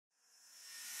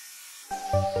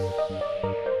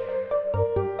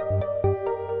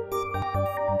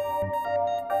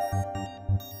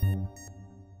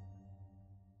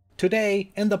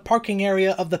Today, in the parking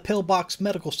area of the Pillbox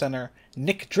Medical Center,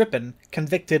 Nick Drippin,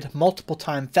 convicted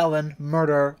multiple-time felon,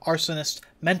 murderer, arsonist,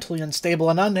 mentally unstable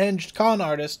and unhinged con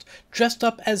artist, dressed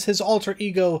up as his alter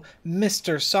ego,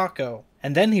 Mr. Sacco.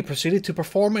 And then he proceeded to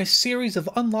perform a series of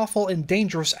unlawful and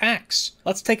dangerous acts.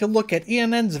 Let's take a look at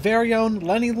ENN's very own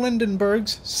Lenny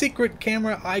Lindenberg's secret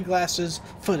camera eyeglasses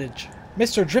footage.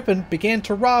 Mr. Drippin began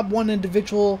to rob one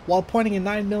individual while pointing a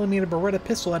 9mm Beretta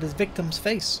pistol at his victim's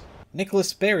face.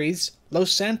 Nicholas Berries,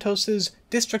 Los Santos'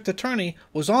 district attorney,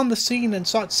 was on the scene and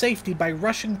sought safety by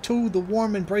rushing to the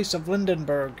warm embrace of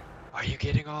Lindenberg. Are you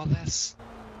getting all this?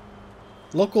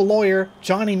 Local lawyer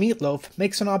Johnny Meatloaf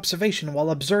makes an observation while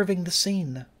observing the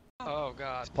scene. Oh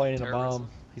god. He's planting a bomb.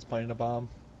 He's planting a bomb.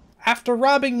 After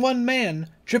robbing one man,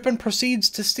 Drippin proceeds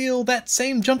to steal that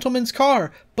same gentleman's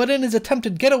car, but in his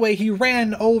attempted getaway he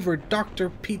ran over Dr.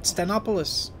 Pete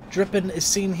Stanopoulos. Drippin is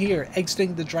seen here,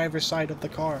 exiting the driver's side of the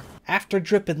car. After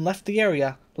Drippin left the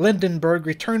area, Lindenberg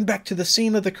returned back to the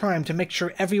scene of the crime to make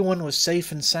sure everyone was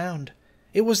safe and sound.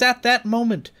 It was at that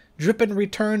moment Drippin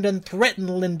returned and threatened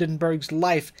Lindenberg's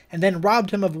life, and then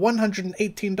robbed him of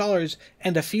 $118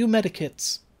 and a few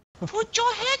medikits. Put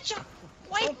your hands up!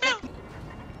 Wipe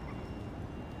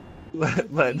out!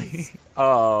 Lenny.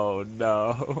 Oh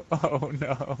no. Oh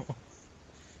no.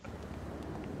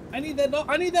 I need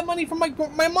that money from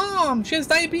my mom! She has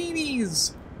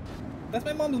diabetes! That's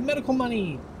my mom's medical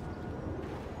money!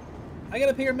 I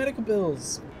gotta pay her medical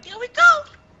bills. Here we go!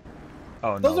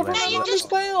 Oh no. Those are for my mom as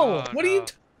well! Oh, what no. are you...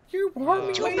 You're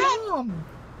harming my mom!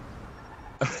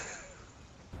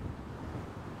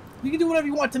 You can do whatever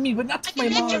you want to me, but not to my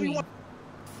mom!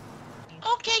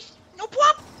 Okay, no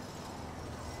problem!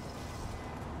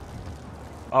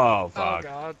 Oh Oh fuck.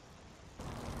 god.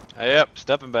 Yep,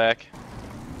 stepping back.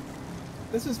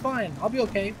 This is fine. I'll be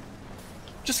okay.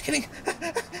 Just kidding.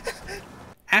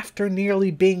 After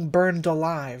nearly being burned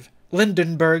alive,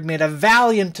 Lindenberg made a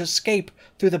valiant escape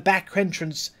through the back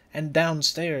entrance and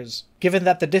downstairs. Given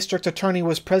that the district attorney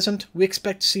was present, we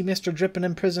expect to see Mr. Drippin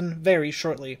in prison very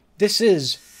shortly. This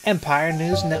is Empire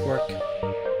News Network.